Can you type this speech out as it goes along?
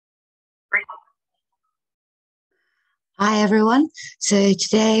Hi everyone. So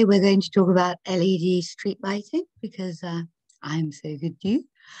today we're going to talk about LED street lighting because I'm so good to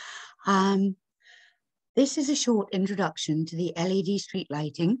you. This is a short introduction to the LED street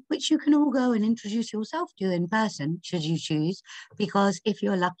lighting, which you can all go and introduce yourself to in person, should you choose, because if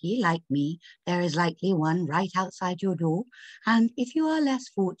you're lucky, like me, there is likely one right outside your door. And if you are less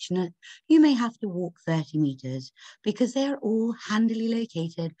fortunate, you may have to walk 30 meters because they're all handily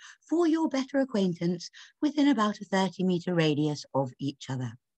located for your better acquaintance within about a 30-meter radius of each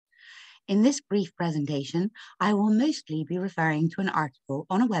other. In this brief presentation, I will mostly be referring to an article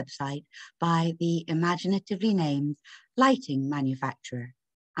on a website by the imaginatively named lighting manufacturer,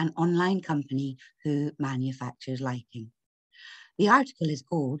 an online company who manufactures lighting. The article is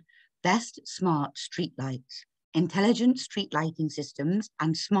called Best Smart Streetlights, Intelligent Street Lighting Systems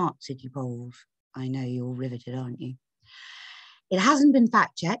and Smart City Poles. I know you're riveted, aren't you? It hasn't been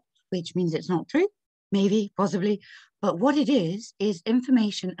fact-checked, which means it's not true. Maybe, possibly, but what it is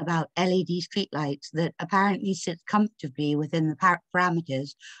information about LED streetlights that apparently sits comfortably within the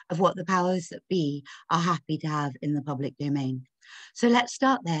parameters of what the powers that be are happy to have in the public domain. So let's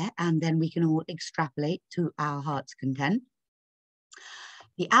start there, and then we can all extrapolate to our heart's content.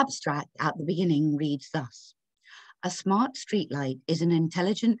 The abstract at the beginning reads thus: a smart streetlight is an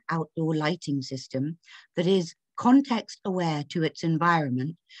intelligent outdoor lighting system that is context-aware to its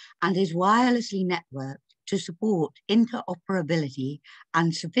environment and is wirelessly networked to support interoperability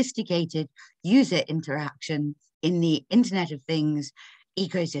and sophisticated user interaction in the Internet of Things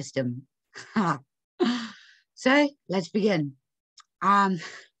ecosystem. So let's begin.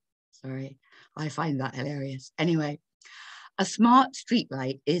 Sorry, I find that hilarious. Anyway, a smart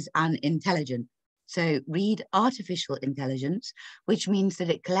streetlight is an intelligent. So read artificial intelligence, which means that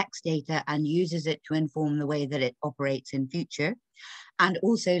it collects data and uses it to inform the way that it operates in future, and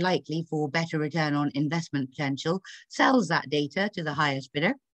also likely for better return on investment potential, sells that data to the highest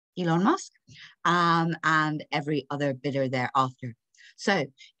bidder, Elon Musk, and every other bidder thereafter. So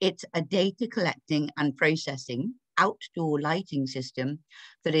it's a data collecting and processing outdoor lighting system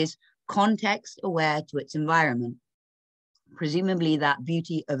that is context aware to its environment. Presumably that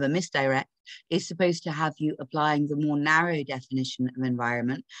beauty of a misdirect is supposed to have you applying the more narrow definition of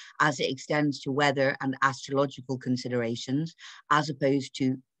environment as it extends to weather and astrological considerations, as opposed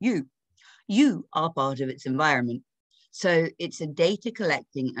to you. You are part of its environment. So it's a data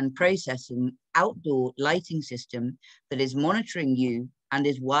collecting and processing outdoor lighting system that is monitoring you and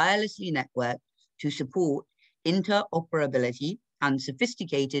is wirelessly networked to support interoperability and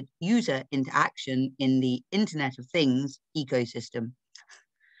sophisticated user interaction in the Internet of Things ecosystem.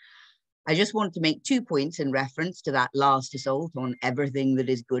 I just want to make 2 points in reference to that last assault on everything that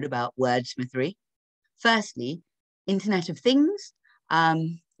is good about wordsmithery. Firstly, Internet of Things.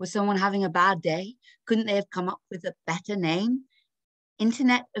 Was someone having a bad day? Couldn't they have come up with a better name?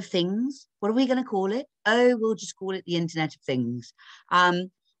 Internet of Things. What are we going to call it? Oh, we'll just call it the Internet of Things.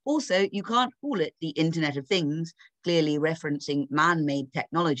 Also, you can't call it the Internet of Things, clearly referencing man-made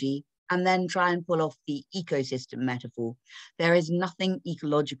technology, and then try and pull off the ecosystem metaphor. There is nothing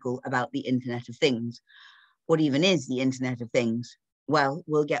ecological about the Internet of Things. What even is the Internet of Things? Well,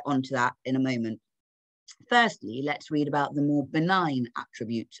 we'll get onto that in a moment. Firstly, let's read about the more benign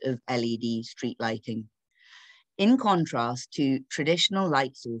attributes of LED street lighting. In contrast to traditional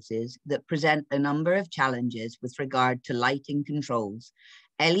light sources that present a number of challenges with regard to lighting controls,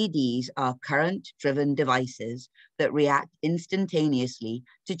 LEDs are current-driven devices that react instantaneously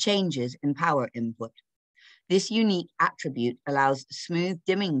to changes in power input. This unique attribute allows smooth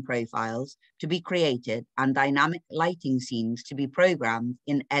dimming profiles to be created and dynamic lighting scenes to be programmed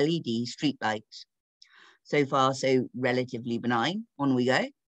in LED streetlights. So far, so relatively benign. On we go.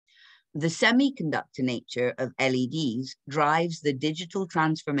 The semiconductor nature of LEDs drives the digital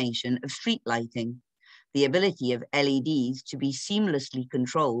transformation of street lighting. The ability of LEDs to be seamlessly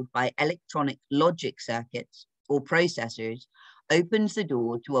controlled by electronic logic circuits or processors opens the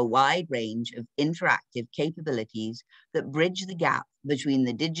door to a wide range of interactive capabilities that bridge the gap between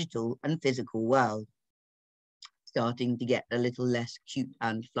the digital and physical world. Starting to get a little less cute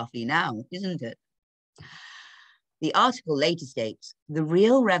and fluffy now, isn't it? The article later states, the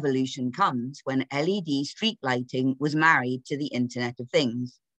real revolution comes when LED street lighting was married to the Internet of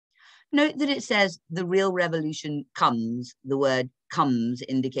Things. Note that it says the real revolution comes, the word comes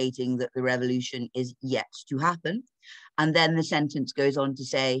indicating that the revolution is yet to happen. And then the sentence goes on to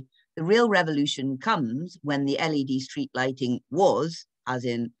say, the real revolution comes when the LED street lighting was, as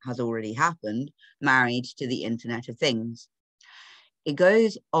in has already happened, married to the Internet of Things. It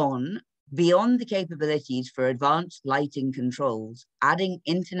goes on Beyond the capabilities for advanced lighting controls, adding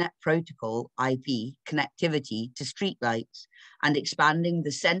Internet Protocol IP connectivity to streetlights and expanding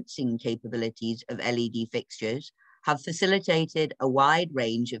the sensing capabilities of LED fixtures have facilitated a wide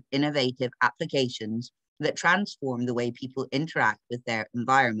range of innovative applications that transform the way people interact with their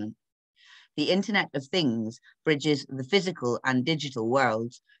environment. The Internet of Things bridges the physical and digital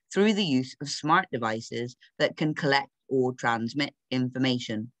worlds through the use of smart devices that can collect or transmit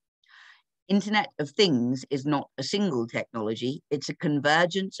information. Internet of Things is not a single technology, it's a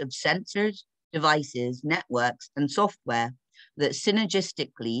convergence of sensors, devices, networks, and software that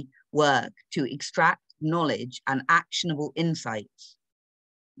synergistically work to extract knowledge and actionable insights,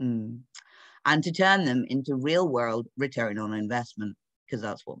 and to turn them into real-world return on investment, because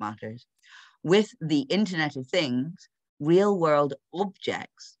that's what matters. With the Internet of Things, real-world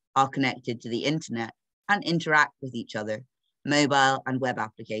objects are connected to the internet and interact with each other, mobile and web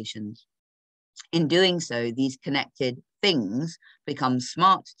applications. In doing so, these connected things become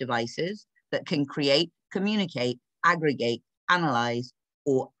smart devices that can create, communicate, aggregate, analyze,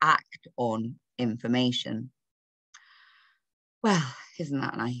 or act on information. Well, isn't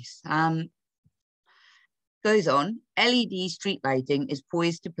that nice? Goes on, LED street lighting is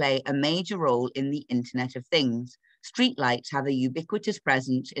poised to play a major role in the Internet of Things. Streetlights have a ubiquitous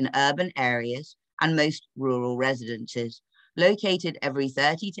presence in urban areas and most rural residences. Located every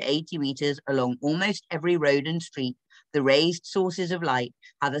 30 to 80 meters along almost every road and street, the raised sources of light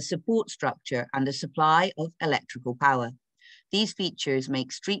have a support structure and a supply of electrical power. These features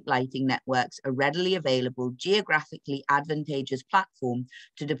make street lighting networks a readily available, geographically advantageous platform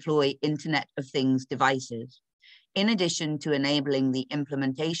to deploy Internet of Things devices. In addition to enabling the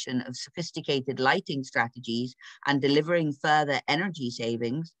implementation of sophisticated lighting strategies and delivering further energy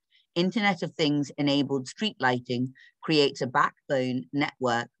savings, Internet of Things enabled street lighting creates a backbone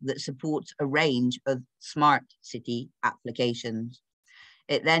network that supports a range of smart city applications.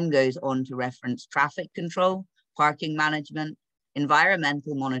 It then goes on to reference traffic control, parking management,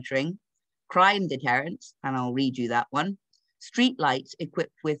 environmental monitoring, crime deterrence, and I'll read you that one, street lights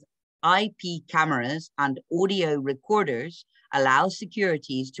equipped with IP cameras and audio recorders allow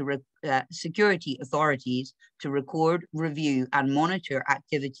security authorities to record, review, and monitor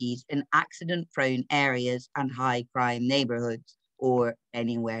activities in accident-prone areas and high-crime neighborhoods, or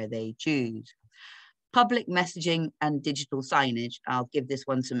anywhere they choose. Public messaging and digital signage, I'll give this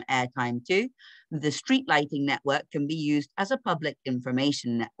one some airtime too. The street lighting network can be used as a public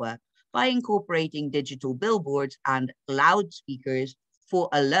information network by incorporating digital billboards and loudspeakers for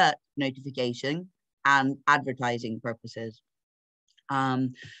alert notification and advertising purposes.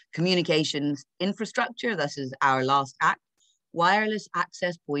 Communications infrastructure, this is our last act. Wireless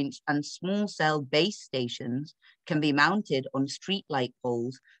access points and small cell base stations can be mounted on street light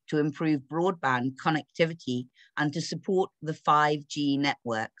poles to improve broadband connectivity and to support the 5G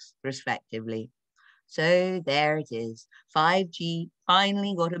networks, respectively. So there it is, 5G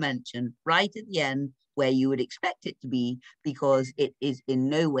finally got a mention right at the end where you would expect it to be, because it is in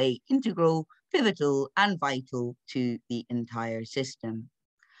no way integral, pivotal, and vital to the entire system.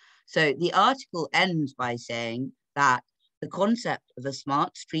 So the article ends by saying that the concept of a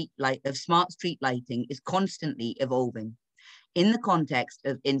smart street lighting is constantly evolving. In the context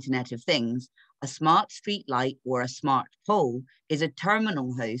of Internet of Things, a smart street light or a smart pole is a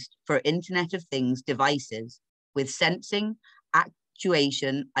terminal host for Internet of Things devices with sensing,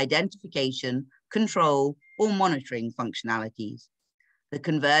 actuation, identification, control, or monitoring functionalities. The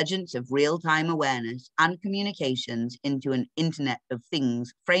convergence of real-time awareness and communications into an Internet of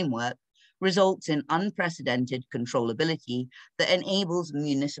Things framework results in unprecedented controllability that enables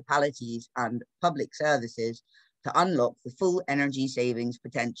municipalities and public services to unlock the full energy savings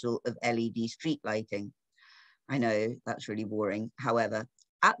potential of LED street lighting. I know that's really boring. However,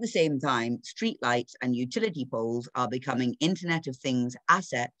 at the same time, streetlights and utility poles are becoming Internet of Things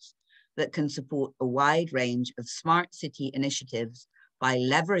assets that can support a wide range of smart city initiatives by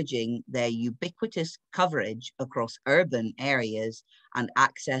leveraging their ubiquitous coverage across urban areas and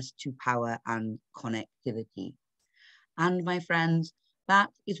access to power and connectivity. And my friends,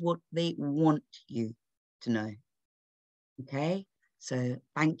 that is what they want you to know. Okay, so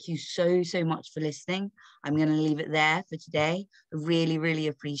thank you so much for listening. I'm going to leave it there for today. I really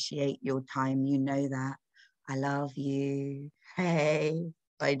appreciate your time. You know that. I love you. Hey,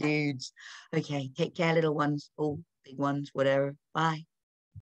 bye dudes. Okay, take care, little ones, or big ones, whatever. Bye.